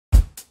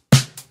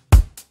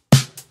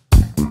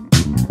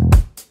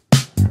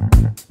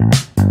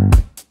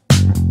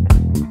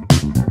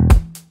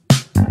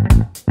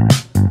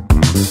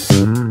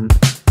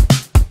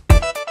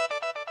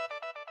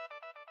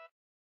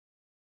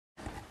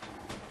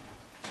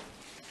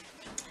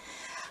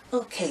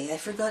Okay, I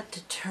forgot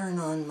to turn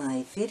on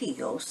my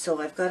video,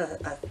 so I've got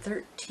a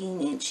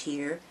 13-inch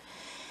here,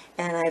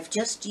 and I've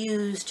just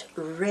used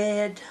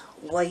red,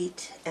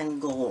 white,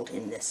 and gold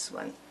in this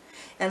one.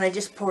 And I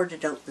just poured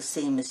it out the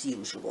same as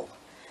usual.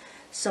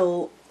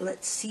 So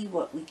let's see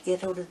what we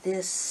get out of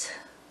this.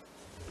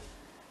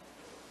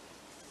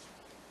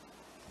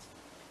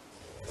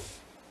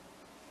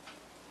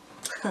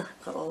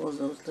 Got all of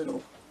those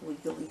little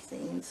wiggly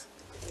things.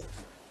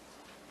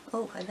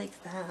 Oh, I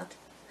like that.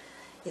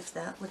 If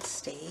that would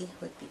stay,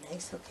 would be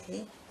nice,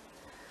 okay?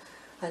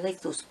 I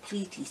like those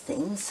pleaty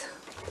things.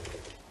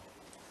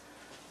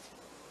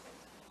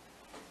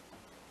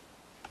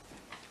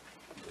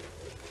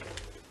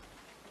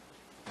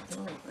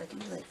 Oh, I do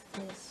like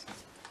this.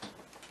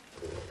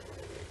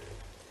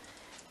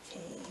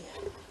 Okay.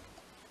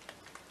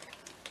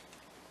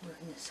 Run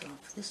this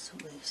off this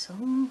way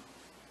some.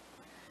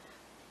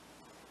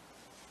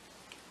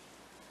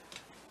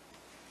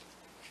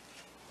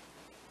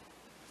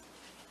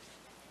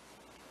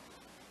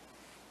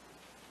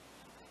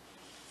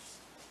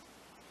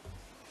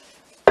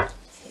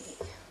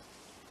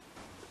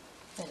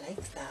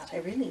 I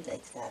really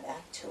like that,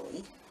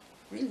 actually.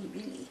 Really,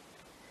 really.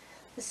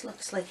 This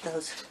looks like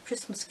those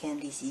Christmas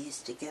candies you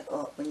used to get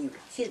when you were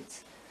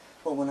kids.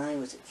 Well, when I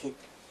was a kid.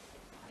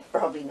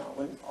 Probably not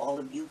when all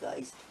of you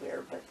guys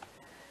were, but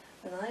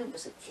when I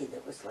was a kid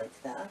it was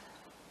like that.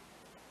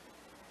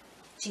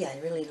 Gee, I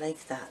really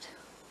like that.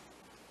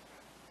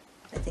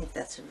 I think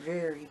that's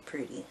very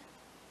pretty.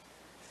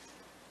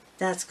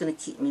 That's going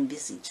to keep me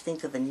busy to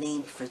think of a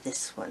name for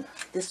this one.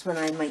 This one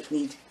I might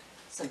need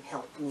some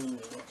help naming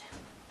it.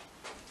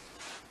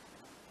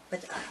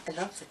 But I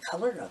love the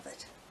color of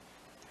it.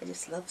 I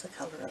just love the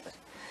color of it.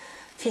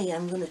 Okay,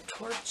 I'm going to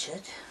torch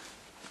it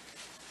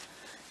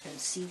and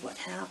see what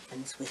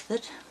happens with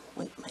it.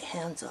 Wipe my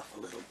hands off a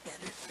little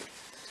better.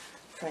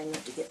 Try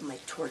not to get my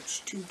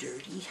torch too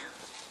dirty.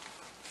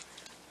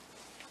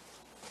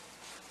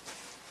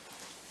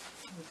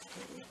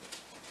 Okay.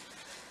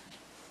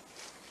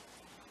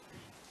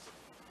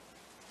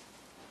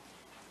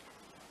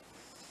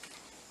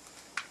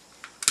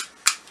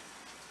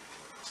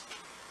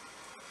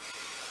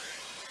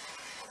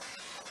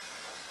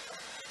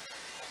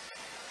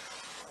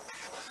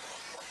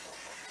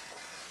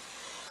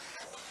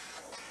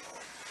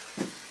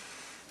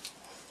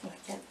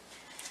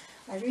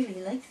 I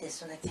really like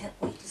this one. I can't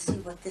wait to see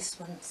what this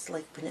one's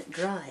like when it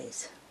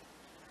dries.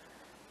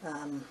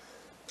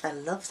 I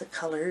love the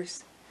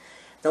colors.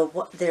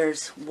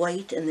 There's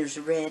white and there's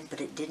red,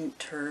 but it didn't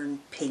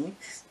turn pink,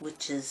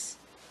 which is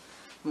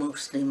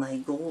mostly my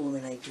goal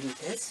when I do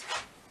this.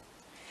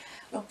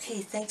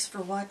 Okay, thanks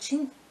for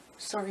watching.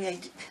 Sorry I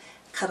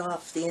cut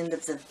off the end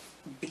of the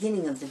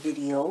beginning of the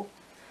video.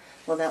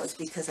 Well, that was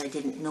because I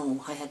didn't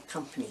know I had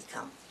company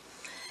come.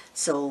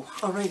 So,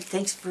 alright,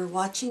 thanks for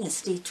watching and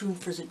stay tuned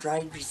for the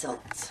dried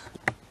results.